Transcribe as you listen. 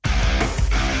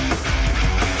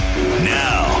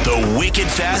Wicked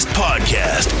Fast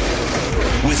Podcast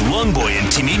with Longboy and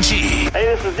Timmy G. Hey,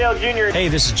 this is Dale Jr. Hey,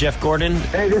 this is Jeff Gordon.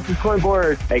 Hey, this is Clint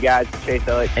Board. Hey, guys, it's Chase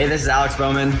Elliott. Hey, this is Alex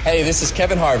Bowman. Hey, this is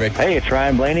Kevin Harvick. Hey, it's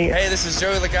Ryan Blaney. Hey, this is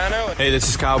Joey Logano. Hey, this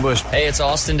is Kyle Busch. Hey, it's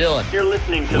Austin Dillon. You're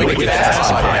listening to Wicked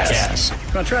Fast Podcast.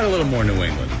 Come on, try a little more New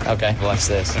England. Okay, watch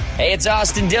this. Hey, it's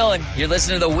Austin Dillon. You're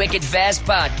listening to the Wicked Fast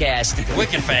Podcast.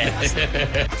 Wicked Fast.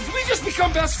 Did we just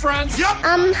become best friends? Yep.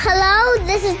 Hello,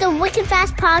 this is the Wicked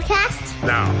Fast Podcast.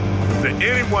 Now, to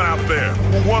anyone out there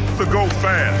who wants to go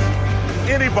fast,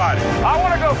 anybody. I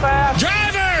want to go fast.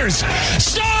 Drivers,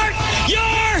 start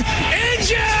your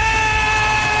engines!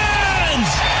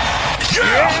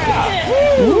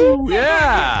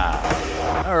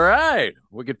 Yeah. All right.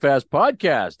 Wicked Fast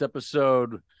Podcast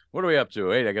episode. What are we up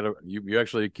to? Hey, you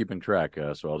actually keeping track,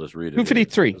 so I'll just read it.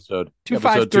 253. Episode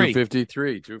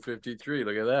 253. 253.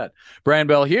 Look at that. Brian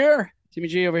Bell here. Timmy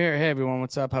G over here. Hey, everyone.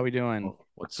 What's up? How we doing?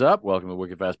 What's up? Welcome to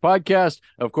Wicked Fast Podcast.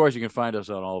 Of course, you can find us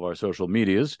on all of our social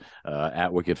medias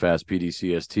at Wicked Fast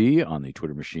PDCST on the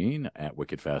Twitter machine, at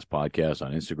Wicked Fast Podcast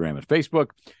on Instagram and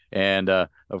Facebook. And,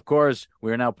 of course,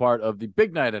 we are now part of the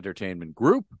Big Night Entertainment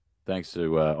Group, thanks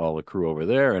to all the crew over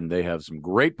there. And they have some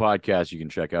great podcasts you can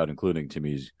check out, including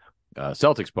Timmy's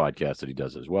Celtics podcast that he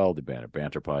does as well, the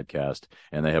Banter podcast,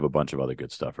 and they have a bunch of other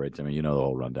good stuff, right, Timmy? You know the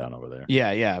whole rundown over there.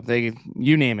 Yeah.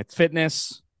 You name it.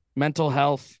 Fitness, mental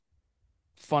health,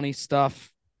 funny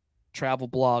stuff, travel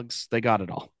blogs. They got it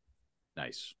all.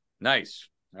 Nice.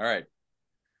 All right.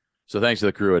 So thanks to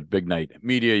the crew at Big Night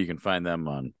Media. You can find them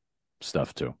on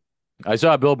stuff too. I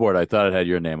saw a billboard. I thought it had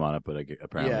your name on it, but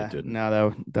apparently it didn't.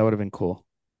 No, that would have been cool.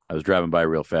 I was driving by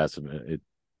real fast, and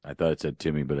I thought it said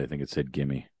Timmy, but I think it said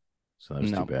Gimme. So that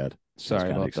was too bad. Sorry, I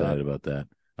was kind of excited about that.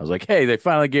 I was like, hey, they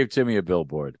finally gave Timmy a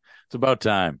billboard. It's about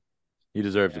time. He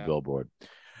deserves a billboard.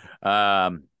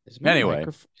 Anyway.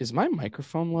 Is my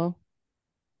microphone low?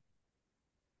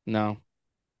 No.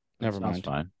 Never mind.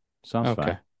 Sounds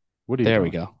fine. What are you There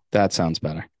doing? we go. That sounds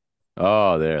better.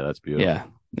 Oh, that's beautiful.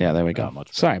 Yeah, there we go.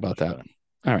 Sorry about that. Better.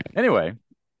 All right. Anyway.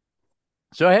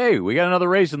 So, hey, we got another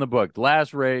race in the book. The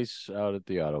last race out at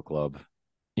the Auto Club.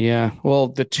 Yeah, well,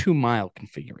 the 2 mile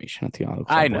configuration at the Auto Club.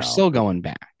 I know. We're still going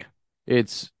back.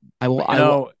 We'll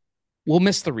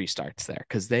miss the restarts there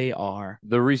because they are.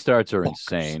 The restarts are bonkers.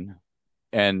 insane.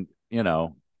 And,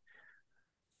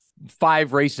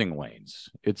 5 racing lanes.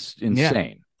 It's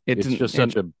insane. It's just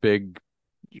such a big.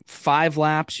 5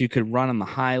 laps you could run on the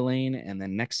high lane, and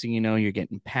then next thing you know, you're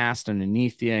getting passed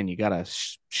underneath you, and you got to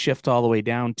shift all the way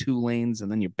down 2 lanes, and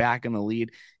then you're back in the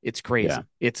lead. It's crazy.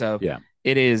 Yeah.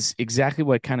 It is exactly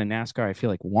what kind of NASCAR I feel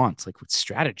like wants, like with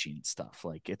strategy and stuff.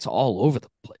 Like it's all over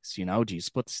the place. Do you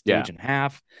split the stage in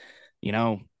half?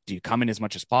 Do you come in as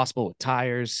much as possible with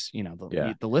tires?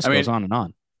 The list goes on and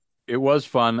on. It was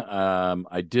fun.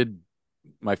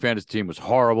 My fantasy team was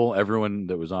horrible. Everyone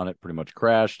that was on it pretty much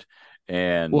crashed.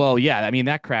 And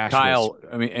that crash.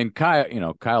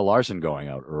 Kyle Larson going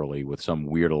out early with some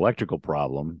weird electrical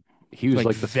problem. He was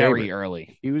like the very favorite.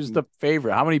 Early. He was the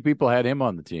favorite. How many people had him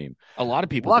on the team? A lot of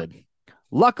people did.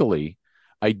 Luckily,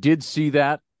 I did see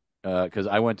that because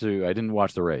I didn't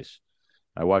watch the race.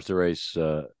 I watched the race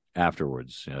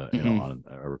afterwards. I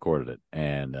recorded it,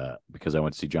 and because I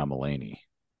went to see John Mulaney.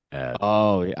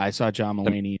 I saw John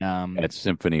Mulaney at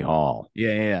Symphony Hall.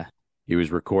 Yeah. He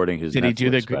was recording his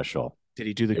Netflix special. Did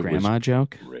he do the grandma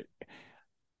joke?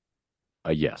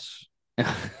 Yes.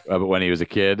 But when he was a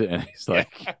kid and he's like,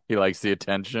 he likes the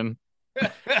attention.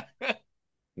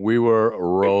 We were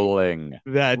rolling.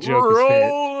 That joke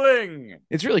rolling.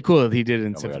 It's really cool that he did it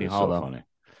in Symphony Hall, though. Funny.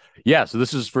 Yeah, so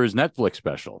this is for his Netflix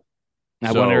special.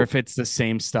 I wonder if it's the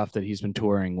same stuff that he's been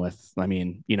touring with. I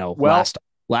mean, last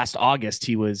August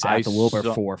he was at the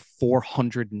Wilbur for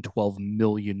 412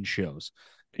 million shows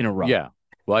in a row. Yeah.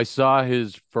 Well, I saw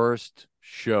his first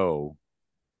show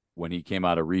when he came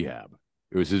out of rehab.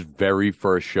 It was his very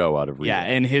first show out of rehab.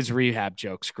 Yeah, and his rehab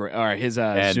jokes great, or his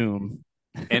Zoom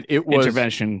and it was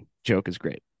intervention joke is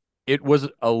great. It was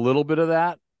a little bit of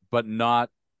that, but not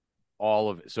all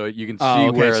of it. So you can see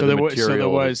where there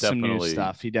was some new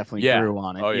stuff. He definitely grew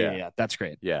on it. Oh, yeah, that's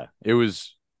great. Yeah, it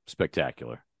was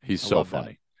spectacular. He's so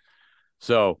funny.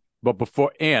 So, but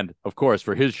before, and of course,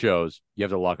 for his shows, you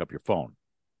have to lock up your phone.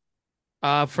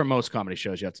 For most comedy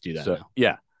shows, you have to do that now.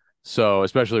 Yeah. So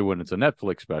especially when it's a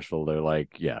Netflix special, they're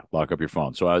like, lock up your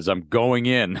phone. So as I'm going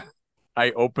in,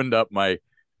 I opened up my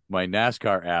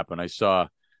NASCAR app and I saw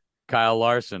Kyle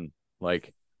Larson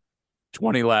like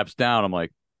 20 laps down. I'm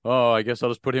like, oh, I guess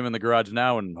I'll just put him in the garage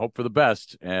now and hope for the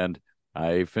best. And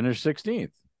I finished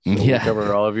 16th. So we'll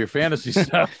cover all of your fantasy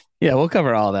stuff. Yeah, we'll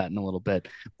cover all that in a little bit.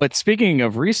 But speaking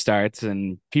of restarts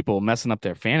and people messing up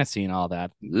their fantasy and all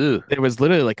that, there was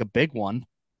literally like a big one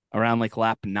around like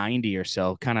lap 90 or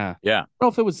so. Kind of, yeah. I don't know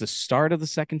if it was the start of the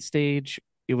second stage.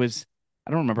 It was,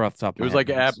 I don't remember off the top of my head.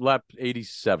 It was like lap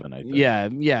 87, I think.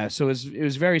 Yeah. So it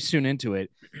was very soon into it.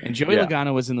 And Joey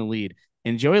Logano was in the lead.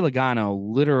 And Joey Logano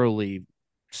literally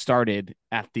started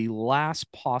at the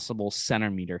last possible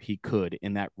centimeter he could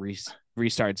in that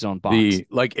restart zone box. The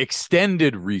like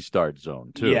extended restart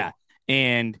zone too. Yeah.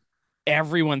 And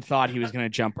everyone thought he was going to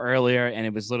jump earlier, and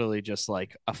it was literally just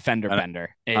like a fender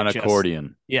bender. An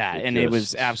accordion. Yeah, it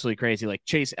was absolutely crazy. Like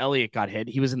Chase Elliott got hit.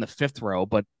 He was in the 5th row,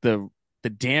 but the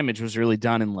damage was really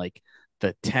done in like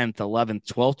the 10th, 11th,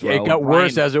 12th row. It got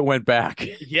worse as it went back.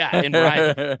 Yeah, and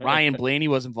Ryan Blaney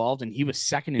was involved, and he was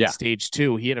second in stage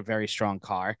 2. He had a very strong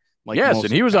car. Like yes,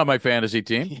 and he was on my fantasy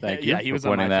team. Thank you. Yeah, he was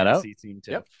on my fantasy team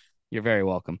too. Yep. You're very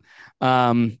welcome.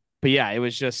 But yeah, it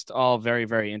was just all very,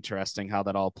 very interesting how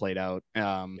that all played out.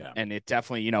 And it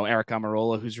definitely, Eric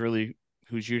Almirola,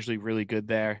 who's usually really good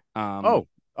there.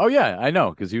 Oh yeah, I know,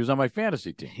 because he was on my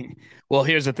fantasy team. Well,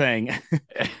 here's the thing.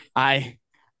 I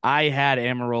had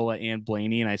Almirola and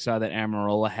Blaney, and I saw that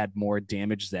Almirola had more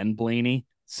damage than Blaney.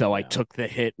 So I took the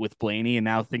hit with Blaney, and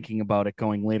now thinking about it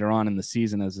going later on in the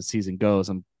season as the season goes,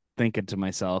 I'm thinking to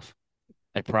myself,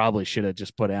 I probably should have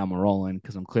just put Almirola in,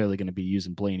 because I'm clearly going to be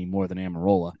using Blaney more than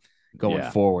Almirola going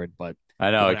forward. But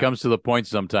I know it comes to the point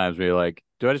sometimes where you're like,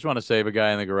 do I just want to save a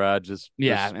guy in the garage?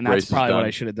 And that's probably what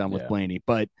I should have done with Blaney.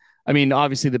 But I mean,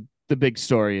 obviously the big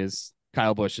story is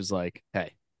Kyle Busch is like,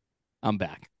 hey, I'm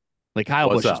back. Like Kyle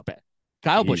Busch is back.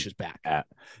 Kyle Busch is back.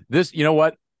 This, you know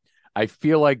what? I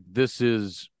feel like this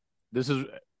is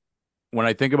when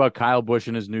I think about Kyle Busch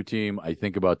and his new team, I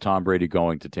think about Tom Brady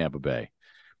going to Tampa Bay.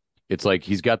 It's like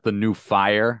he's got the new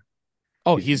fire.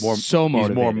 Oh, he's so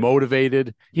motivated. He's more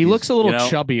motivated. He looks a little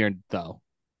chubbier, though.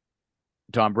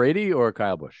 Tom Brady or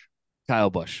Kyle Busch? Kyle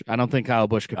Busch. I don't think Kyle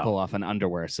Busch could pull off an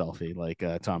underwear selfie like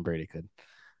Tom Brady could.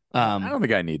 I don't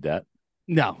think I need that.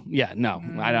 No.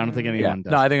 I don't think anyone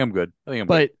does. No, I think I'm good.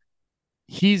 But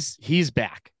he's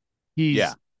back.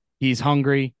 He's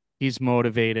hungry. He's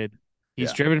motivated.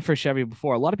 He's driven for Chevy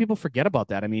before. A lot of people forget about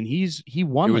that. I mean, he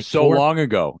won. It was so long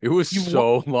ago. It was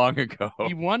so long ago.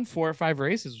 He won 4 or 5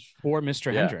 races for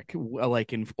Mr. Hendrick,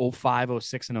 like in 05,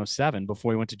 06, and 07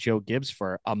 before he went to Joe Gibbs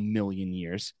for a million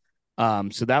years.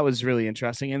 So that was really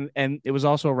interesting. And it was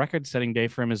also a record-setting day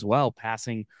for him as well,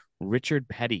 passing Richard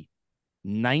Petty.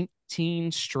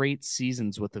 19 straight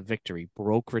seasons with a victory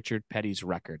broke Richard Petty's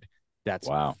record. That's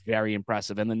very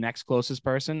impressive. And the next closest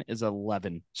person is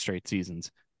 11 straight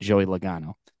seasons, Joey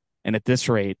Logano. And at this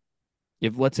rate,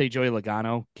 if let's say Joey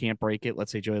Logano can't break it,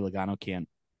 let's say Joey Logano can't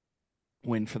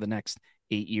win for the next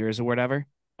 8 years or whatever,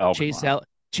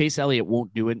 Chase Elliott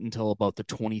won't do it until about the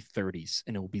 2030s,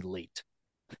 and it will be late.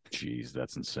 Jeez,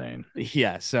 that's insane.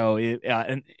 Yeah, so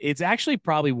and it's actually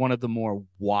probably one of the more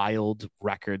wild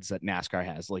records that NASCAR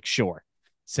has. Like, sure,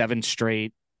 7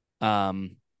 straight, not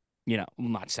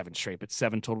 7 straight, but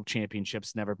 7 total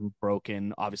championships, never been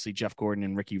broken. Obviously, Jeff Gordon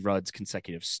and Ricky Rudd's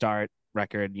consecutive start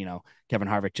record. Kevin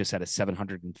Harvick just had a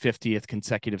 750th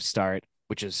consecutive start,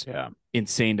 which is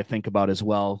insane to think about as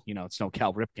well. It's no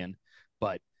Cal Ripken,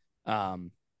 but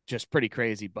just pretty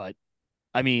crazy. But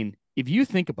I mean, if you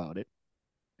think about it,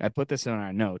 I put this in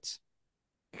our notes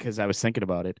because I was thinking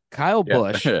about it. Kyle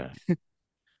Busch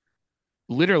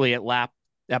literally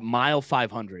at mile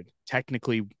 500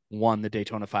 technically won the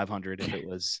Daytona 500 if it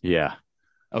was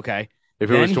okay.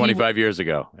 If it was 25 years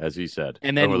ago, as he said.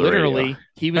 And then literally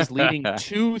he was leading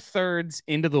 2/3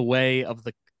 into the way of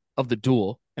the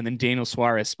duel, and then Daniel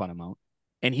Suarez spun him out.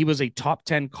 And he was a top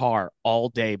 10 car all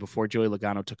day before Joey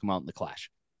Logano took him out in the clash.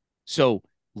 So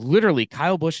literally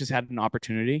Kyle Busch has had an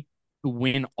opportunity to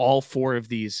win all 4 of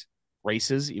these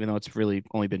races, even though it's really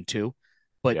only been 2.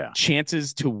 But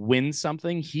chances to win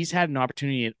something, he's had an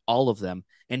opportunity at all of them.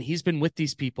 And he's been with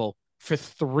these people for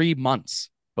 3 months.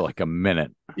 For like a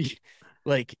minute.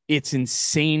 Like, it's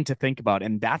insane to think about.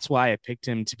 And that's why I picked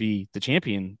him to be the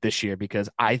champion this year, because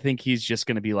I think he's just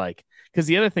going to be like, because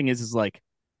the other thing is like,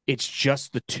 it's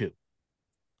just the 2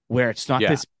 where it's not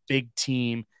this big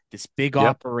team, this big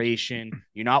operation.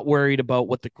 You're not worried about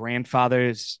what the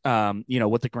grandfathers,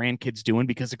 what the grandkids doing,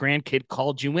 because the grandkid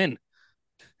called you in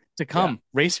to come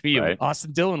race for you. Right.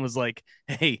 Austin Dillon was like,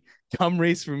 hey, come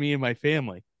race for me and my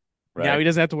family. Right. Now he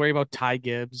doesn't have to worry about Ty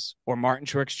Gibbs or Martin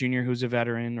Truex Jr., who's a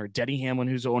veteran, or Denny Hamlin,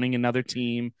 who's owning another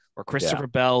team, or Christopher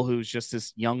Bell, who's just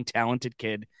this young, talented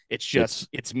kid. It's just,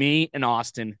 it's me and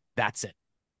Austin. That's it.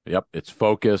 Yep. It's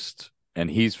focused, and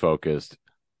he's focused.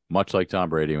 much like Tom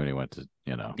Brady when he went to,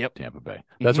 Yep. Tampa Bay.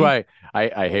 That's why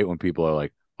I hate when people are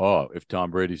like, oh, if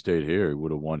Tom Brady stayed here, he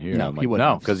would have won here. No, I'm he like, wouldn't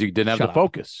no, have. because he didn't have Shut the up.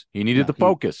 focus. He needed the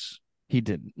focus. He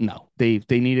didn't. No, they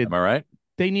needed. Am I right?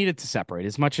 They needed to separate.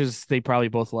 As much as they probably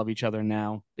both love each other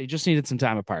now, they just needed some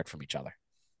time apart from each other.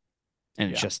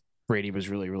 And it's just Brady was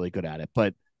really, really good at it.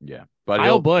 But yeah, but Kyle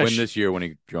he'll Busch win this year when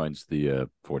he joins the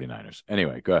 49ers.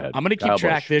 Anyway, go ahead. I'm going to keep Kyle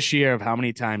track Busch. this year of how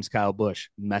many times Kyle Busch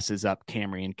messes up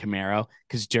Camry and Camaro.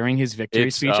 Because during his victory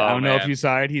speech, I don't know if you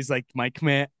saw it. He's like, Mike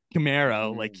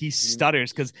Camaro, like he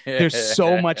stutters because there's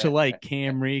so much alike.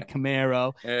 Camry,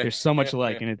 Camaro, there's so much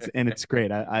alike, and it's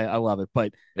great. I love it.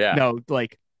 But no,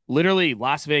 like literally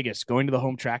Las Vegas going to the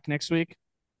home track next week.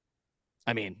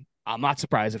 I mean, I'm not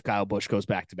surprised if Kyle Busch goes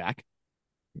back to back.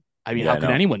 I mean, how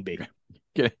could anyone be?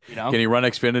 Can he run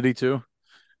Xfinity too?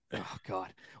 Oh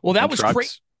God! Well, that was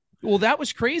crazy. Well, that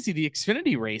was crazy. The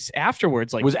Xfinity race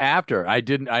afterwards, like was after. I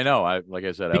know. Like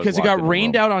I said, because it got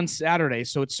rained out on Saturday,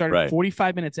 so it started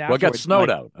 45 minutes after. Well, it got snowed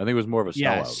out. I think it was more of a snow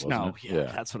out. Snow. Yeah,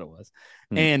 that's what it was.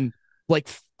 Hmm. And like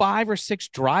 5 or 6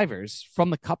 drivers from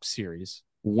the Cup Series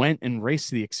went and raced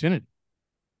the Xfinity,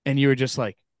 and you were just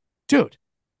like, dude.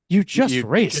 You just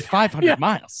raced 500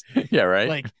 miles. Yeah, right.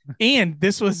 Like, and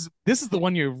this is the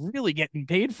one you're really getting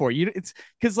paid for. It's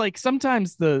because like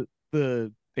sometimes the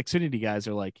Xfinity guys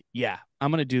are like, yeah, I'm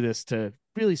gonna do this to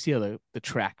really see how the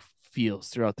track feels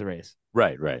throughout the race.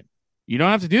 Right. You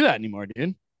don't have to do that anymore,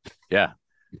 dude. Yeah,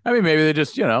 I mean, maybe they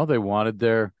just they wanted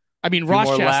their. I mean, Ross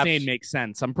Chastain makes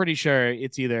sense. I'm pretty sure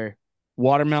it's either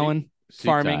watermelon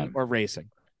farming time. or racing.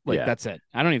 Like that's it.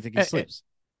 I don't even think he sleeps.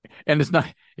 And it's not,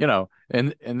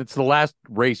 and it's the last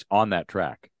race on that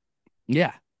track.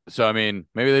 Yeah. So I mean,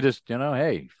 maybe they just,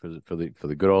 hey, for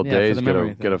the good old days,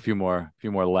 get a few more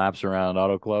laps around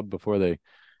Auto Club before they,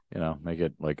 make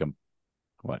it like a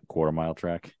quarter-mile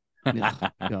track. Oh,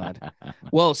 God.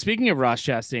 Well, speaking of Ross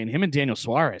Chastain, him and Daniel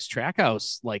Suarez,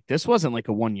 Trackhouse, like this wasn't like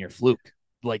a 1-year fluke.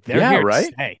 Like they're here to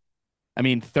stay. I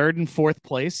mean, 3rd and 4th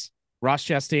place. Ross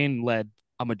Chastain led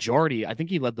a majority. I think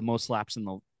he led the most laps in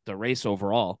the race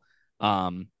overall.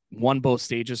 Won both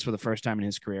stages for the first time in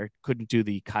his career. Couldn't do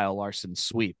the Kyle Larson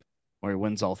sweep where he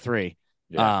wins all 3.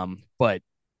 Yeah. But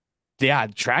yeah,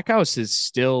 Trackhouse is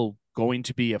still going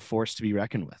to be a force to be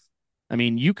reckoned with. I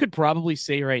mean, you could probably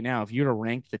say right now, if you were to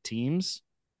rank the teams,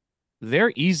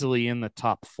 they're easily in the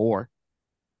top 4.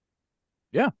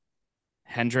 Yeah.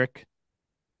 Hendrick,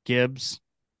 Gibbs.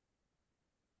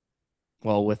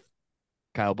 Well, with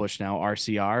Kyle Busch now,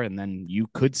 RCR, and then you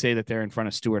could say that they're in front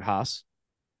of Stewart Haas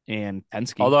and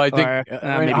Penske. Although I think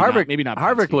Harvick, maybe not.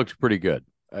 Harvick looked pretty good.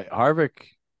 Harvick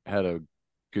had a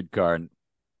good car, and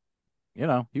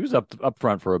he was up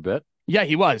front for a bit. Yeah,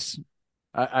 he was.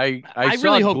 I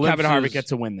really hope Kevin Harvick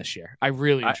gets a win this year. I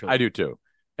really, I do too.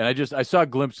 And I saw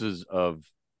glimpses of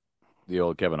the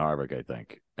old Kevin Harvick, I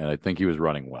think, and I think he was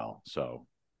running well. So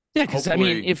yeah, because I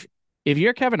mean, if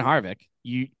you're Kevin Harvick,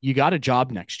 you got a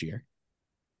job next year.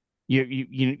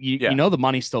 You know the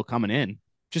money's still coming in.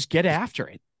 Just get after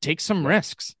it. Take some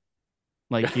risks.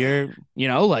 Like well,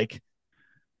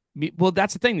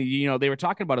 that's the thing. They were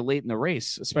talking about it late in the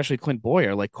race, especially Clint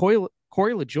Boyer. Like Corey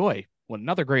LaJoie,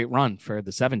 another great run for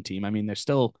the 7 team. I mean, they're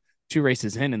still 2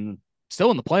 races in and still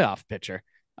in the playoff picture,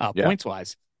 points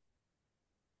wise.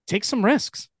 Take some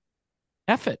risks.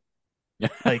 F it.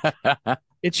 Like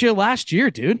it's your last year,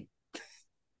 dude.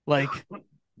 Like,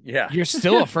 yeah, you're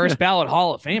still a first ballot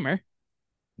Hall of Famer.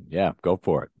 Yeah, go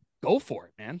for it. Go for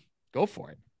it, man. Go for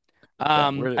it.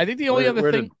 I think the only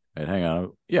other thing. Hang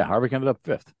on. Yeah, Harvick ended up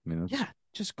 5th. I mean,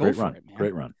 just go for it, man.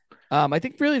 Great run. I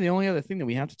think really the only other thing that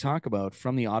we have to talk about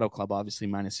from the Auto Club, obviously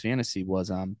minus fantasy,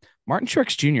 was Martin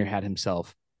Truex Jr. had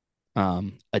himself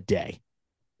a day.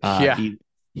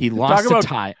 He lost a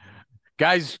tire.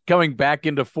 Guys coming back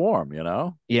into form,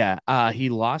 Yeah, he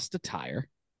lost a tire,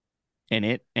 and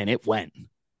it went,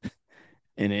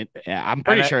 and I'm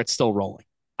pretty sure it's still rolling.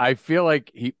 I feel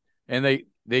like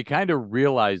they kind of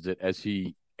realized it as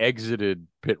he exited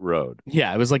pit road.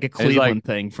 Yeah, it was like a Cleveland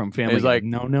thing from Family Guy. Like,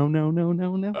 no.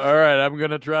 All right, I'm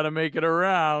gonna try to make it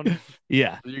around.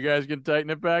 Yeah, so you guys can tighten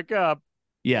it back up.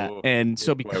 Yeah, and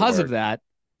so because of that,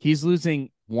 he's losing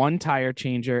 1 tire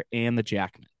changer and the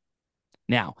jackman.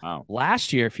 Now,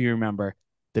 last year, if you remember,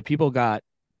 the people got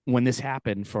when this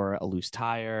happened for a loose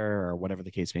tire or whatever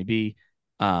the case may be.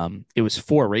 It was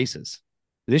 4 races.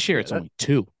 This year, it's only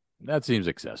 2. That seems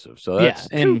excessive. So that's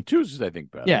two's, I think,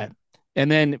 better. Yeah.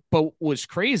 And then, but what was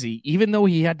crazy, even though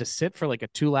he had to sit for like a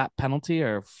 2-lap penalty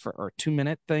or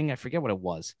 2-minute thing, I forget what it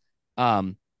was.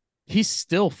 He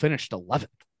still finished 11th.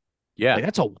 Yeah. Like,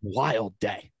 that's a wild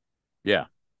day. Yeah.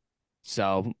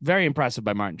 So very impressive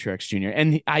by Martin Truex Jr.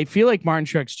 And I feel like Martin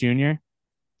Truex Jr.,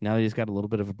 now that he's got a little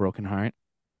bit of a broken heart,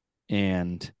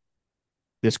 and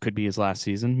this could be his last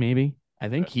season, maybe. I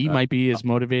think he might be as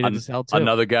motivated as hell, too.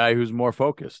 Another guy who's more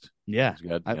focused. Yeah. He's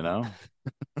got,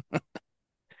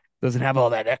 Doesn't have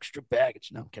all that extra baggage.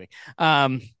 No, I'm kidding.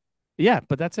 Yeah,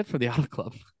 but that's it for the Auto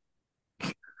Club.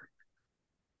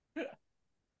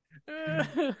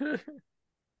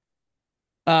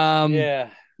 Yeah.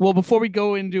 Well, before we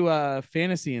go into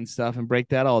fantasy and stuff and break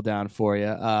that all down for you,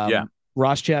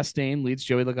 Ross Chastain leads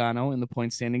Joey Logano in the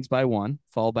point standings by 1,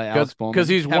 followed by Alex Bowman. Because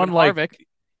he's Kevin won Harvick.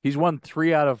 He's won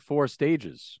 3 out of 4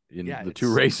 stages in the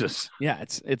 2 races. Yeah,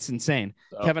 it's insane.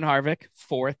 Kevin Harvick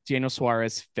 4th, Daniel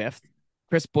Suarez 5th,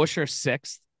 Chris Buescher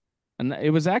 6th, and it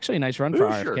was actually a nice run for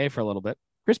RFK for a little bit.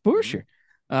 Chris Buescher,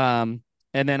 and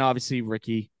then obviously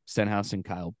Ricky Stenhouse and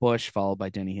Kyle Busch, followed by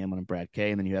Denny Hamlin and Brad Kay,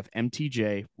 and then you have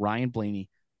MTJ, Ryan Blaney,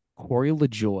 Corey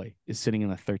LaJoie is sitting in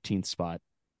the 13th spot.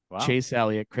 Wow. Chase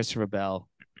Elliott, Christopher Bell,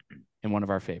 and one of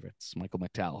our favorites, Michael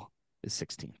McDowell, is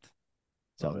 16th.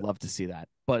 So I'd love to see that.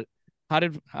 But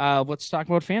let's talk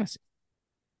about fantasy.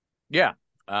 Yeah.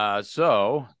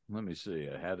 So let me see.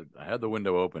 I had the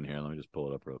window open here. Let me just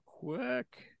pull it up real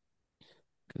quick.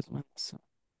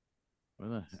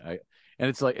 And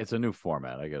it's a new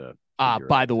format. I gotta.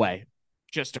 By the way,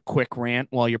 just a quick rant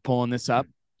while you're pulling this up.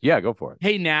 Yeah, go for it.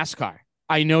 Hey, NASCAR,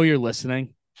 I know you're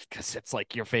listening because it's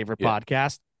like your favorite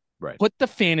podcast. Right. Put the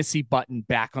fantasy button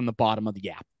back on the bottom of the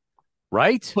app.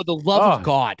 Right. For the love of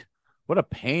God. What a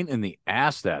pain in the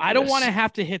ass that I don't want to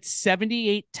have to hit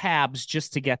 78 tabs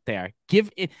just to get there. Give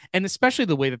it, and especially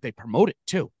the way that they promote it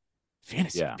too.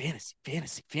 Fantasy.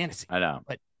 I know.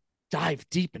 But dive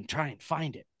deep and try and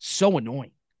find it. So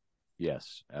annoying.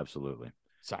 Yes, absolutely.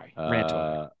 Sorry. Rant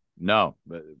over. No,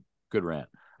 but good rant.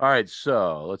 All right,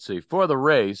 so let's see. For the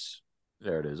race,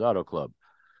 there it is, Auto Club.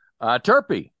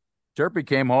 Turpie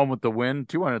came home with the win,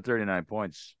 239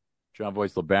 points. John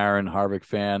Voice LeBaron, Harvick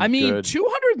fan. I mean, good.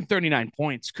 239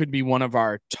 points could be one of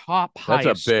our top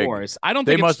highest scores. I don't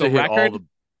think it's the record.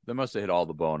 They must have hit all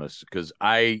the bonus because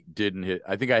I didn't hit.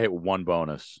 I think I hit 1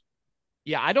 bonus.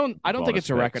 Yeah, I don't think it's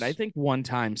a record. I think one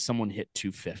time someone hit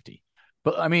 250.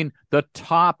 But I mean, the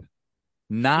top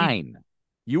 9,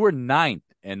 you were 9th,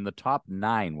 and the top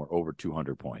 9 were over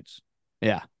 200 points.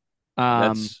 Yeah,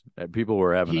 people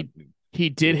were having. He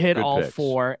did hit all picks.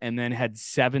 4, and then had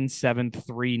 7, 7,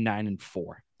 3, 9, and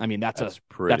 4. I mean, that's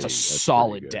a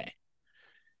solid day.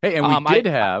 Hey, and we did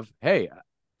have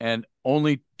and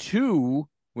only 2.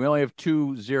 We only have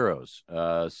 2 zeros.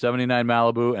 79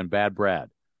 Malibu and Bad Brad.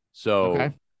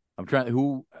 So I'm trying.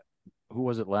 Who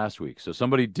was it last week? So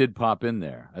somebody did pop in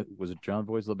there. Was it John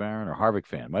Boys LeBaron or Harvick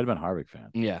fan? Might have been Harvick fan.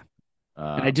 Yeah.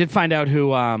 And I did find out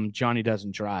who Johnny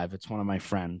Doesn't Drive. It's one of my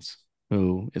friends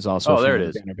who is also there it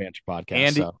is. Banner Banter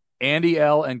podcast. Andy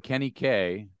L and Kenny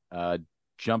K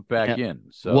jump back in.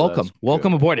 So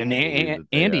welcome aboard. And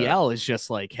Andy L is just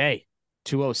like, hey,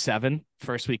 207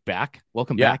 first week back.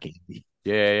 Welcome back, Andy.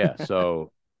 Yeah.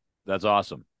 So that's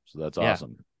awesome.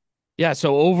 Yeah,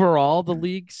 so overall, the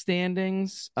league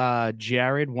standings,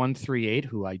 Jared 138,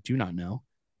 who I do not know,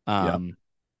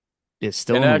 is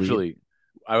still in the lead.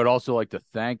 I would also like to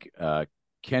thank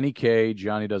Kenny K,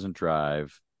 Johnny Doesn't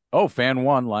Drive, Fan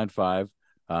 1, Line 5,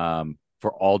 for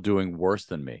all doing worse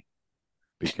than me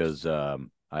because I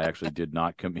actually did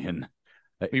not come in.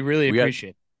 We really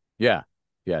appreciate it.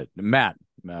 Yeah. Matt,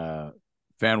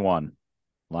 Fan 1,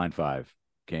 Line 5,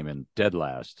 came in dead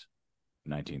last,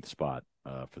 19th spot.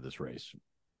 For this race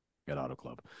at Auto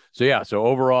Club. So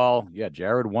overall,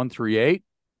 Jared 138,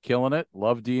 killing it.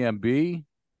 Love DMB,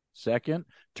 2nd.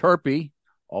 Turpie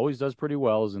always does pretty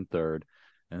well, is in 3rd.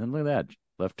 And then look at that.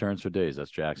 Left turns for days.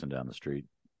 That's Jackson down the street.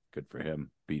 Good for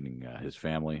him beating his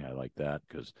family. I like that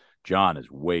because John is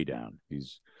way down.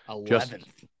 He's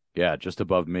 11th. Just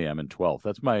above me. I'm in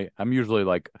 12th. I'm usually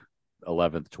like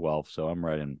 11th, 12th. So I'm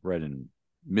right in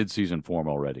mid-season form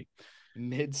already.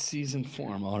 Mid-season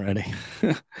form already.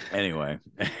 Anyway.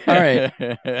 All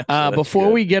right.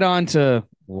 Before we get on to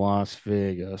Las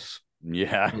Vegas.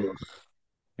 Yeah.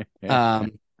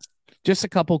 Just a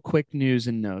couple quick news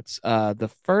and notes.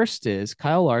 The first is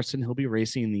Kyle Larson. He'll be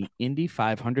racing the Indy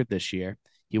 500 this year.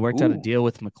 He worked out a deal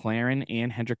with McLaren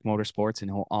and Hendrick Motorsports, and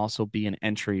he'll also be an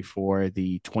entry for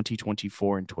the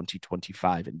 2024 and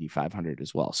 2025 Indy 500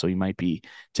 as well. So he might be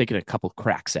taking a couple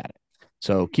cracks at it.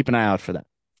 So keep an eye out for that.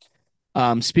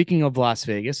 Speaking of Las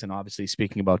Vegas, and obviously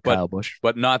speaking about Kyle Busch,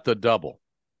 but not the double,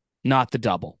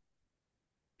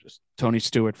 just Tony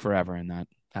Stewart forever in that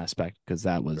aspect because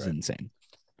that was insane.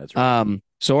 That's right.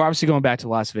 So we're obviously going back to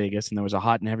Las Vegas, and there was a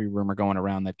hot and heavy rumor going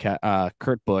around that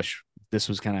Kurt Busch this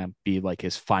was going to be like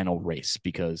his final race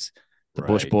because the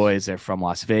Busch Right. boys are from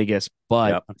Las Vegas.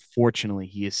 But Yep. unfortunately,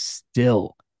 he is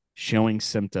still showing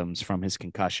symptoms from his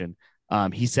concussion.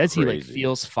 He says he like Crazy.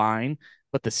 feels fine,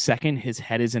 but the second his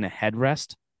head is in a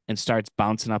headrest and starts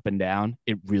bouncing up and down,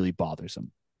 it really bothers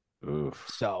him. Oof.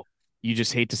 So you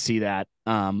just hate to see that.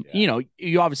 You know,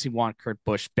 you obviously want Kurt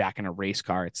Busch back in a race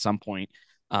car at some point.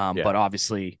 But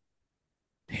obviously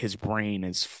his brain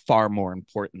is far more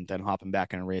important than hopping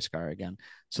back in a race car again.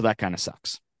 So that kind of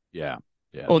sucks. Yeah.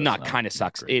 Yeah. Well, that's not kind of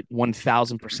sucks. great. It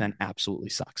 1000% absolutely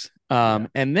sucks. And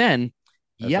then That's not how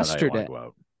you wanna yesterday, go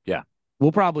out. Yeah.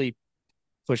 we'll probably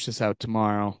push this out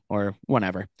tomorrow or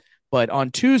whenever. But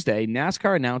on Tuesday,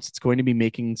 NASCAR announced it's going to be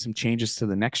making some changes to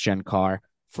the next gen car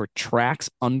for tracks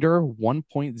under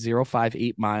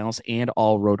 1.058 miles and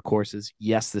all road courses.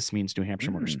 Yes, this means New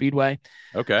Hampshire Motor Speedway.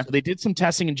 Okay. So they did some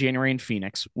testing in January in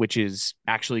Phoenix, which is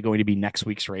actually going to be next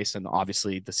week's race and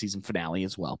obviously the season finale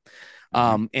as well.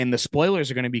 And the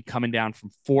spoilers are going to be coming down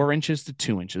from 4 inches to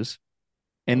 2 inches.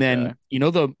 And then you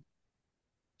know the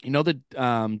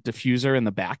diffuser in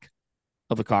the back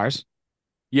of the cars?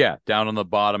 Yeah. Down on the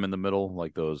bottom in the middle,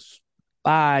 like those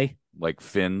Bye. like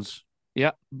fins.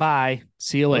 Yep. Bye.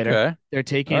 See you later. Okay. They're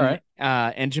taking All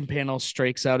right. engine panel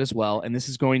strakes out as well. And this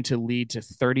is going to lead to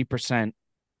 30%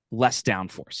 less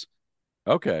downforce.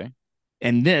 Okay.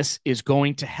 And this is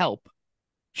going to help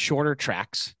shorter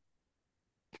tracks.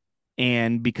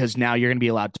 And because now you're going to be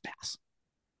allowed to pass.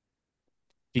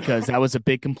 Because that was a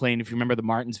big complaint. If you remember the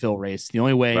Martinsville race, the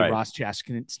only way Right. Ross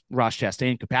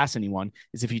Chastain could pass anyone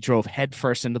is if he drove head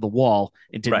first into the wall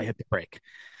and didn't Right. hit the brake,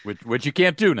 Which you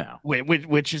can't do now.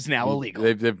 which is now illegal.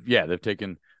 They've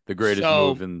taken the greatest So,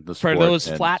 move in the For sport those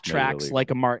and flat made it tracks illegal.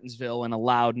 like a Martinsville and a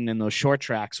Loudon and those short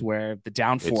tracks where the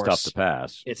downforce it's tough to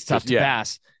pass. it's tough to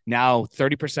pass. Now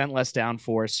 30% less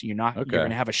downforce. You're Okay.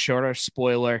 going to have a shorter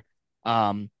spoiler.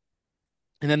 And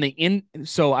then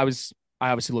so I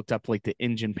obviously looked up like the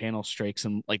engine panel strakes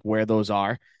and like where those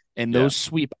are, and those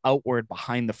sweep outward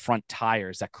behind the front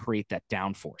tires that create that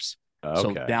downforce. So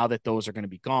Okay. now that those are going to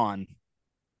be gone,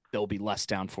 there'll be less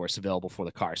downforce available for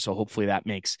the car. So hopefully that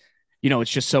makes,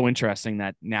 it's just so interesting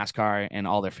that NASCAR and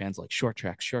all their fans like short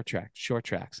tracks. And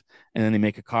then they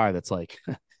make a car that's like,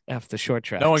 F the short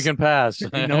tracks. No one can pass.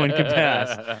 No one can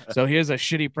pass. So here's a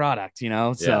shitty product,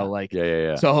 So like,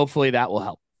 yeah. So hopefully that will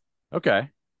help. Okay.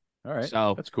 All right.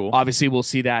 So that's cool. Obviously we'll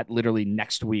see that literally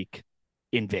next week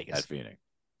in Vegas. At Phoenix.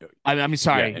 I'm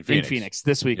sorry, Yeah, in Phoenix. Phoenix.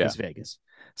 This week Yeah. is Vegas.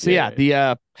 So Yeah.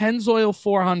 the Pennzoil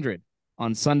 400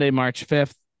 on Sunday, March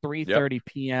 5th, 3:30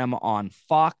 p.m. on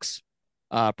Fox.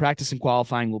 Practice and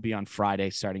qualifying will be on Friday,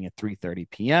 starting at 3:30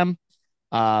 p.m.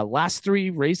 Last 3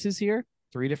 races here,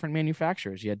 3 different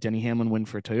manufacturers. You had Denny Hamlin win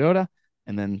for Toyota,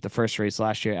 and then the first race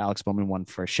last year, Alex Bowman won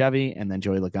for Chevy, and then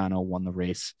Joey Logano won the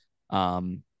race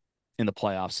in the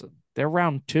playoffs. They're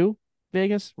round 2,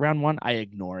 Vegas. Round 1, I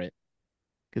ignore it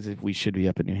because we should be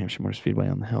up at New Hampshire Motor Speedway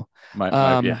on the hill.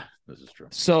 Yeah, this is true.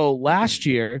 So last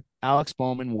year, Alex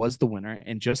Bowman was the winner.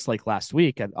 And just like last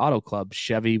week at Auto Club,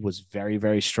 Chevy was very,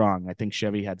 very strong. I think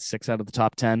Chevy had 6 out of the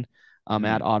top 10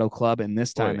 at Auto Club. And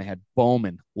this time they had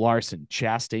Bowman, Larson,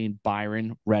 Chastain,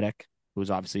 Byron, Reddick,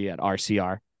 who's obviously at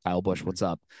RCR, Kyle Busch, what's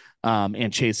up?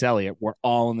 And Chase Elliott were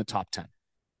all in the top 10.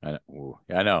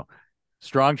 I know.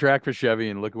 Strong track for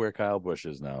Chevy, and look where Kyle Busch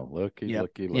is now. Looky.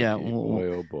 Yeah, Boy,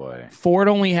 oh boy. Ford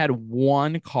only had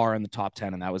 1 car in the top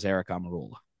 10, and that was Eric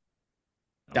Almirola.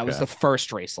 That was the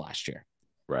first race last year.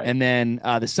 Right. And then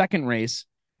the second race,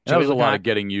 that was a lot of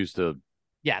getting used to.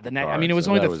 Yeah, cars, it was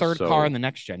so only that the was third so- car in the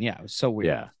next gen. Yeah, it was so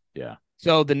weird. Yeah.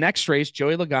 So the next race,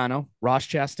 Joey Logano, Ross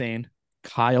Chastain,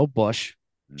 Kyle Busch,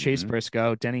 Chase Mhm.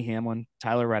 Briscoe, Denny Hamlin,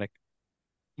 Tyler Reddick,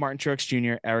 Martin Truex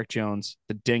Jr., Eric Jones,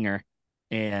 the Dinger,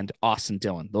 and Austin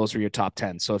Dillon. Those were your top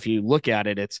 10. So if you look at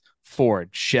it, it's Ford,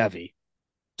 Chevy,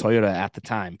 Toyota at the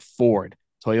time, Ford,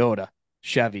 Toyota,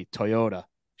 Chevy, Toyota,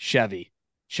 Chevy.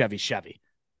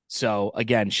 So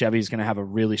again, Chevy's going to have a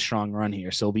really strong run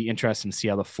here. So it'll be interesting to see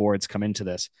how the Fords come into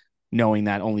this, knowing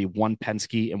that only 1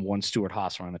 Penske and 1 Stewart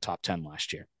Haas were in the top 10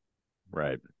 last year.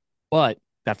 Right. But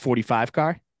that 45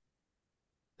 car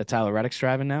that Tyler Reddick's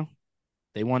driving now,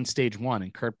 they won stage 1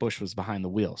 and Kurt Busch was behind the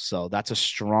wheel. So that's a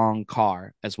strong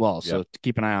car as well. So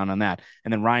keep an eye on that.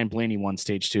 And then Ryan Blaney won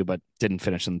stage 2, but didn't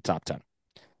finish in the top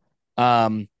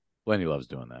 10. Blaney loves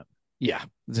doing that. Yeah,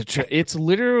 it's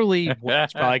literally what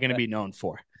it's probably going to be known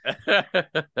for.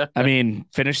 I mean,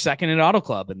 finished second at Auto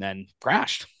Club and then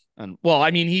crashed. And well,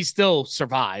 I mean, he still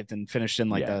survived and finished in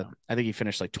like I think he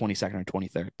finished like 22nd or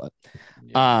 23rd. But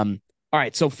all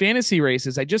right. So fantasy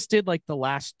races, I just did like the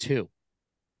last 2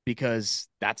 because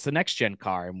that's the next gen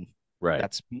car. And Right.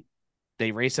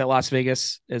 they race at Las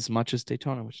Vegas as much as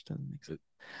Daytona, which doesn't make sense.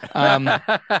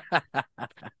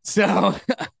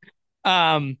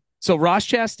 So Ross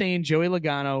Chastain, Joey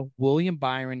Logano, William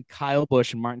Byron, Kyle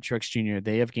Busch, and Martin Truex Jr.,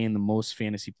 they have gained the most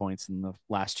fantasy points in the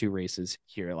last 2 races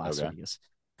here at Las Vegas.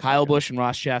 Kyle Busch and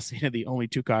Ross Chastain are the only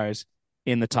 2 cars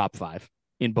in the top 5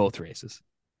 in both races.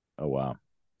 Oh, wow.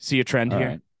 See a trend All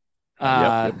here?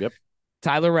 Right. Yep.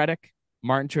 Tyler Reddick,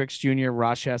 Martin Truex Jr.,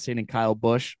 Ross Chastain, and Kyle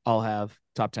Busch all have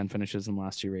top 10 finishes in the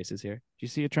last 2 races here. Do you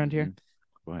see a trend here?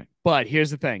 Right. But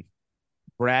here's the thing.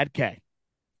 Brad Kay,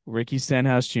 Ricky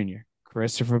Stenhouse Jr.,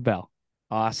 Christopher Bell,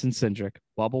 Austin Cindric,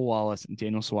 Bubba Wallace, and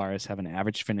Daniel Suarez have an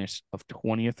average finish of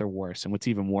 20th or worse. And what's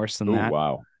even worse than that,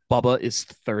 wow. Bubba is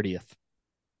 30th.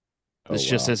 This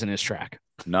just wow. isn't his track.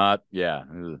 Not, yeah.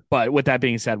 But with that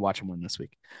being said, watch him win this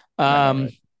week. Right.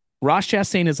 Ross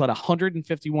Chastain has led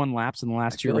 151 laps in the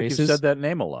last 2 races. You've said that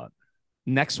name a lot.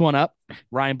 Next one up,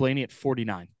 Ryan Blaney at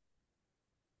 49.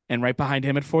 And right behind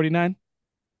him at 49,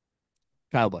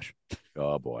 Kyle Busch.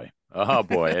 Oh, boy.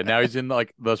 And now he's in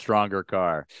like the stronger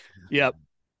car. Yep.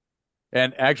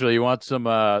 And actually, you want some,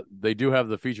 they do have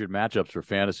the featured matchups for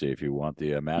fantasy if you want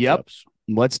the matchups. Yep.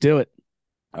 Let's do it.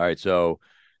 All right. So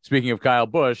speaking of Kyle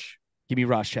Busch, give me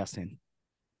Ross Chastain.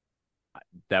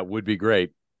 That would be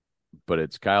great, but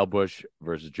it's Kyle Busch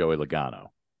versus Joey Logano.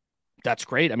 That's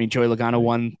great. I mean, Joey Logano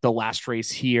won the last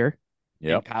race here.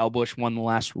 Yep. Kyle Busch won the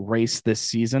last race this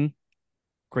season.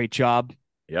 Great job.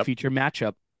 Yep. Feature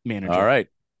matchup manager. All right.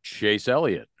 Chase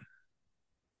Elliott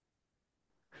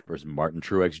versus Martin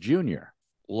Truex Jr.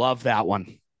 Love that one.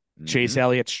 Mm-hmm. Chase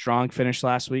Elliott, strong finish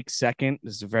last week. Second.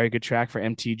 This is a very good track for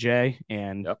MTJ.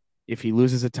 And if he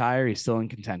loses a tire, he's still in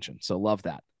contention. So love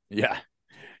that. Yeah.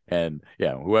 And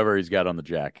whoever he's got on the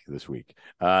jack this week.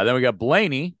 Then we got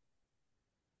Blaney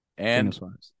and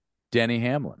Denny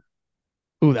Hamlin.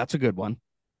 Ooh, that's a good one.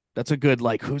 That's a good,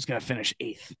 like, who's going to finish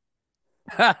 8th?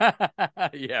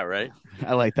 Yeah, right.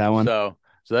 I like that one. So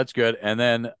that's good. And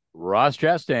then Ross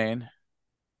Chastain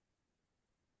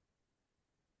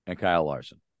and Kyle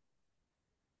Larson.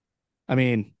 I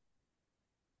mean,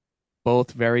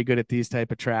 both very good at these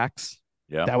type of tracks.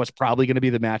 Yeah. That was probably going to be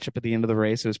the matchup at the end of the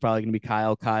race. It was probably going to be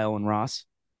Kyle, and Ross.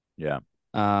 Yeah.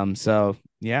 So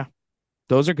yeah,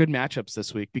 those are good matchups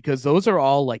this week because those are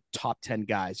all like top 10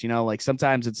 guys, like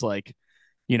sometimes it's like,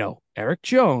 Eric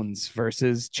Jones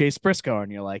versus Chase Briscoe.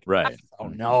 And you're like, right. Oh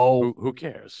no, who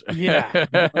cares? Yeah.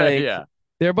 Yeah.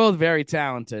 They're both very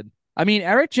talented. I mean,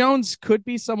 Eric Jones could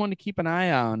be someone to keep an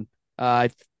eye on.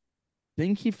 I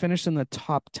think he finished in the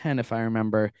top 10, if I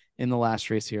remember, in the last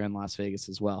race here in Las Vegas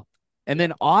as well. And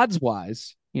then odds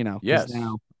wise, yes.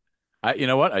 Now, you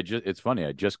know what? it's funny.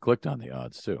 I just clicked on the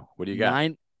odds too. What do you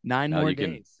got? Nine more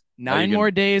days. Nine more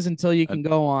days until you can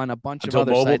go on a bunch of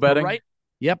other mobile sites. betting.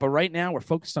 But right now we're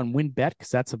focused on WinBet because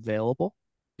that's available.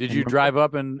 Did you drive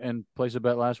up and place a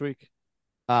bet last week?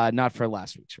 Not for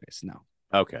last week's race. No.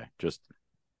 Okay. Just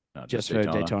for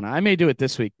Daytona. I may do it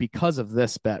this week because of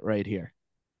this bet right here.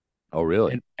 Oh,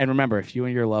 really? And remember, if you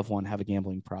and your loved one have a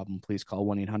gambling problem, please call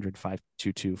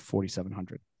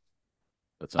 1-800-522-4700.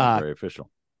 That sounds very official.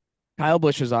 Kyle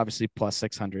Busch is obviously plus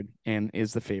 600 and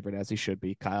is the favorite, as he should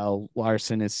be. Kyle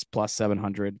Larson is plus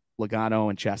 700. Logano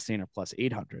and Chastain are plus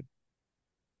 800.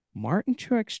 Martin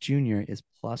Truex Jr. is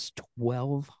plus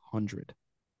 1,200.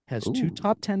 Has 2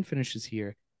 top 10 finishes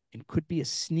here and could be a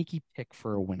sneaky pick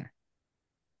for a winner.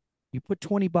 You put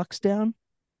 $20 down,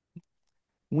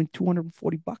 win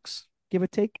 $240, give or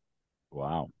take.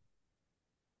 Wow.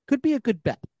 Could be a good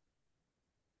bet.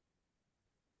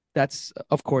 That's,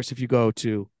 of course, if you go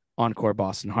to Encore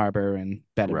Boston Harbor and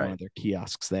bet at one of their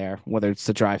kiosks there, whether it's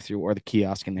the drive-through or the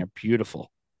kiosk in their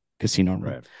beautiful casino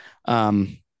room.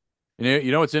 Right.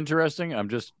 You know what's interesting?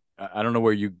 I don't know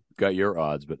where you got your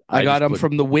odds, but I got them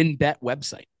from the WinBet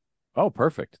website. Oh,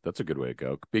 perfect. That's a good way to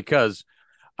go because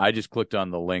I just clicked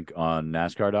on the link on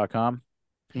NASCAR.com.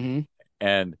 Mm-hmm.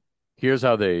 And here's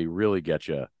how they really get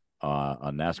you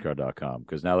on NASCAR.com.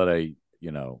 Because now that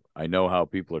I know how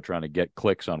people are trying to get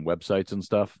clicks on websites and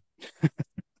stuff.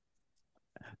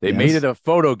 They made it a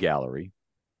photo gallery.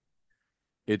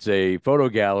 It's a photo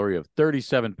gallery of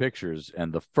 37 pictures.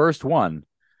 And the first one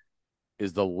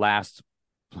is the last.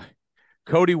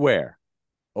 Cody Ware,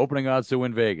 opening odds to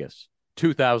win Vegas,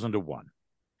 2,000 to 1.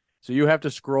 So you have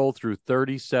to scroll through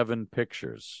 37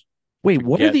 pictures. Wait,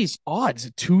 what are these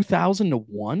odds? 2,000 to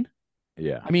 1?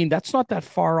 Yeah. I mean, that's not that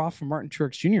far off from Martin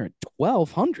Truex Jr. at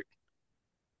 1,200.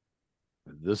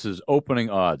 This is opening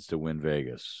odds to win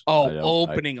Vegas.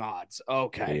 Opening odds.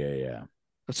 Okay. Yeah.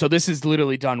 So this is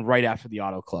literally done right after the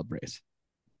Auto Club race.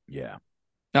 Yeah.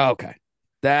 Okay.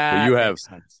 That you have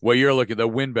sense. Well, you're looking. The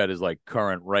win bet is like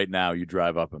current right now. You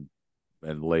drive up and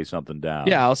and lay something down.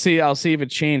 Yeah, I'll see if it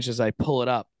changed as I pull it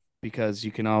up, because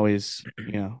you can always,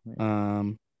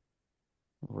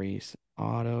 race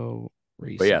auto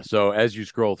race. But yeah, so as you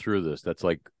scroll through this, that's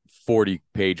like 40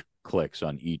 page clicks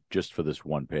on each just for this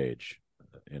one page.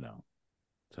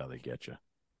 That's how they get you.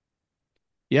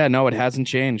 Yeah, no, it hasn't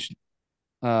changed.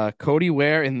 Cody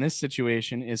Ware in this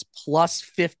situation is plus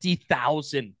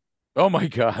 50,000. Oh my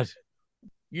God.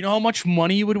 You know how much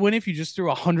money you would win if you just threw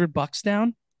 $100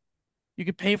 down? You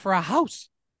could pay for a house.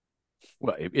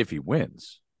 Well, if he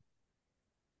wins.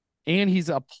 And he's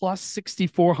a plus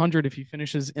 6,400 if he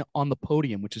finishes on the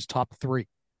podium, which is top 3.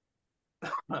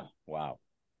 Wow.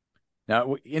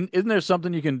 Now, isn't there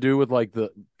something you can do with like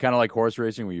the kind of like horse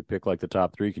racing where you pick like the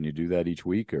top 3? Can you do that each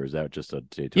week, or is that just a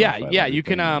Daytona? Yeah, you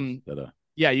can.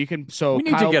 Yeah, you can. So we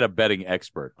need to get a betting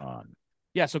expert on.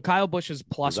 Yeah, so Kyle Busch is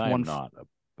plus one.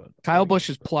 Kyle Busch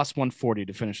is plus 140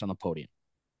 to finish on the podium.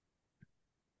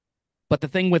 But the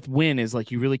thing with win is like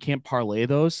you really can't parlay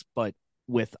those, but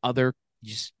with other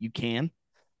you can,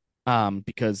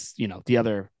 because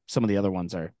some of the other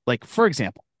ones are like, for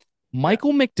example,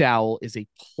 Michael McDowell is a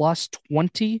plus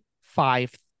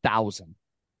 25,000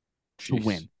 to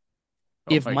win.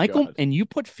 If Michael God. And you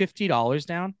put $50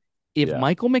 down, if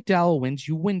Michael McDowell wins,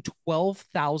 you win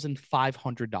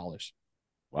 $12,500.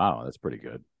 Wow, that's pretty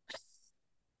good.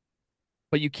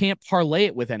 But you can't parlay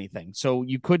it with anything. So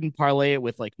you couldn't parlay it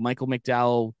with like Michael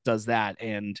McDowell does that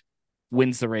and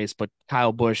wins the race, but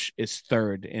Kyle Busch is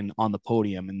third on the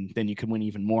podium, and then you can win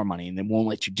even more money, and they won't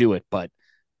let you do it. But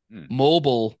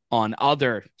mobile on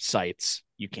other sites,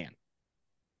 you can.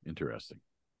 Interesting.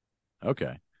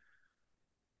 Okay.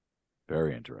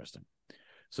 Very interesting.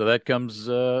 So that comes,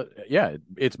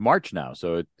 it's March now.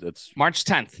 So it's March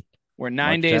 10th. We're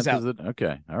 9 days out.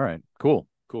 Okay. All right. Cool.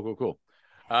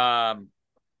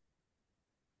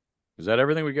 Is that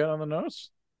everything we got on the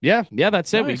notes? Yeah,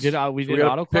 that's it. Nice. We did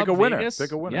Auto Club. Pick a winner. Vegas.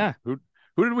 Pick a winner. Yeah. Who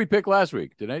did we pick last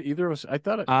week? Did either of us? I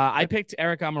thought I picked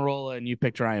Eric Amarola and you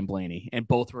picked Ryan Blaney, and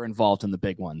both were involved in the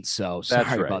big one. So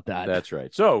sorry about that. That's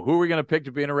right. So who are we going to pick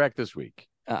to be in a wreck this week?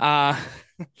 I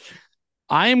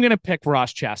am going to pick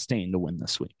Ross Chastain to win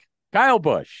this week. Kyle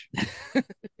Busch.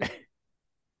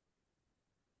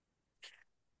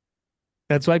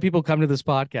 That's why people come to this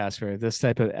podcast, for this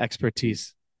type of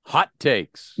expertise. Hot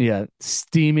takes. Yeah.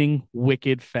 Steaming,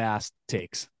 wicked, fast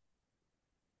takes.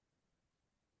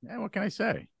 Yeah, what can I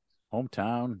say?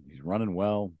 Hometown. He's running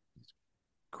well. He's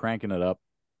cranking it up.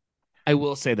 I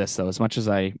will say this, though. As much as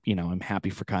I'm happy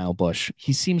for Kyle Busch,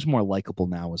 he seems more likable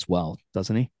now as well,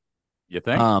 doesn't he? You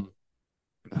think? Now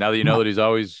that you know that he's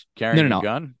always carrying a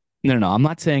gun? No. I'm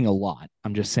not saying a lot.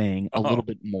 I'm just saying a little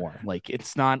bit more. Like,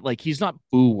 it's not like he's not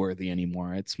boo-worthy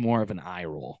anymore. It's more of an eye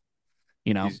roll,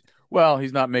 He's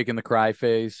not making the cry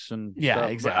face and stuff.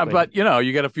 Exactly. But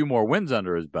you got a few more wins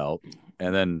under his belt,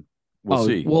 and then we'll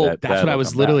see. Well, that's what I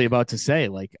was literally about to say.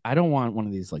 Like, I don't want one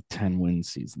of these like 10-win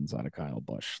seasons out of Kyle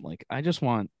Busch. Like, I just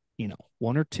want,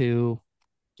 1 or 2.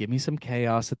 Give me some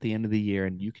chaos at the end of the year,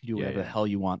 and you can do whatever the hell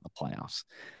you want in the playoffs.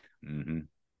 Mm-hmm.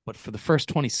 But for the first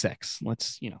 26,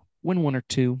 let's, win 1 or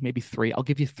 2, maybe 3. I'll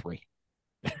give you 3.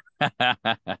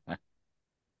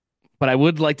 But I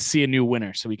would like to see a new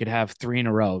winner, so we could have 3 in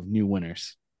a row of new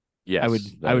winners. Yes,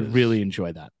 I would really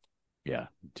enjoy that. Yeah,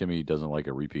 Timmy doesn't like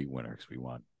a repeat winner because we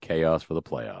want chaos for the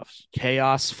playoffs.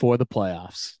 Chaos for the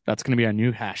playoffs. That's going to be our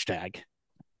new hashtag.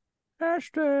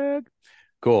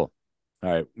 Cool.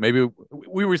 All right. Maybe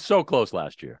we were so close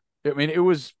last year. I mean, it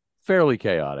was fairly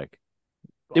chaotic.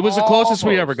 It was the closest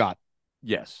we ever got.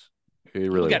 Yes,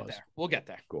 it really was. We'll get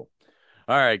there. Cool.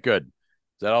 All right. Good.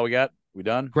 Is that all we got? We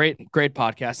done? Great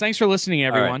podcast. Thanks for listening,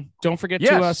 everyone. Right. Don't forget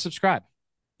to subscribe.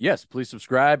 Yes, please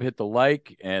subscribe, hit the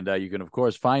like, and you can, of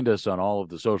course, find us on all of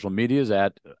the social medias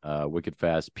at Wicked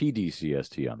Fast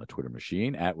PDCST on the Twitter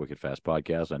machine, at Wicked Fast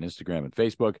Podcast on Instagram and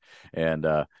Facebook, and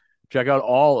check out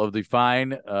all of the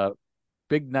fine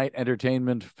Big Night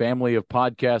Entertainment family of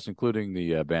podcasts, including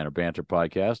the Banner Banter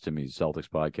podcast, Timmy's Celtics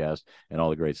podcast, and all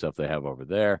the great stuff they have over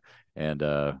there, and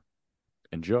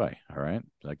enjoy. All right.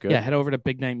 Is that good? Yeah. Head over to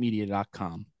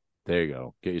bignightmedia.com. There you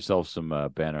go. Get yourself some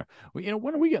Banner. Well,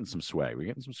 when are we getting some swag? We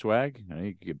getting some swag?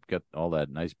 You can get all that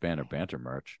nice Banner Banter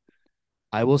merch.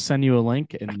 I will send you a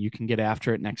link, and you can get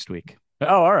after it next week.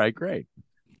 Oh, all right. Great.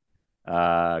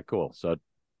 Cool. So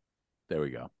there we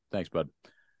go. Thanks, bud.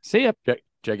 See ya.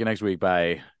 Check you next week.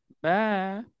 Bye.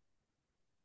 Bye.